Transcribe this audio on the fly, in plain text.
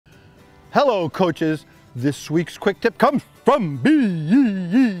Hello, coaches. This week's quick tip comes from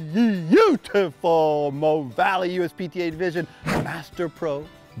beautiful Mo Valley USPTA Division Master Pro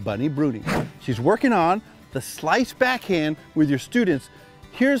Bunny Bruning. She's working on the slice backhand with your students.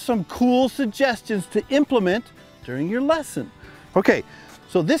 Here's some cool suggestions to implement during your lesson. Okay,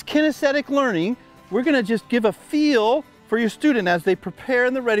 so this kinesthetic learning, we're gonna just give a feel for your student as they prepare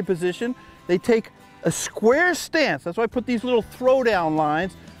in the ready position. They take a square stance. That's why I put these little throwdown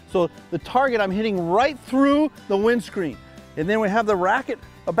lines. So the target, I'm hitting right through the windscreen. And then we have the racket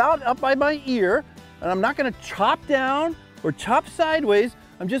about up by my ear, and I'm not gonna chop down or chop sideways.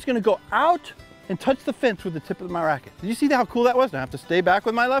 I'm just gonna go out and touch the fence with the tip of my racket. Did you see how cool that was? I have to stay back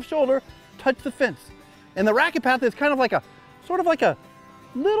with my left shoulder, touch the fence. And the racket path is kind of like a, sort of like a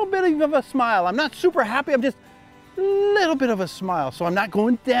little bit of a smile. I'm not super happy, I'm just a little bit of a smile. So I'm not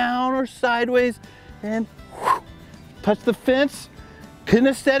going down or sideways, and whew, touch the fence.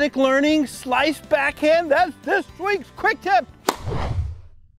 Kinesthetic learning, slice backhand, that's this week's quick tip.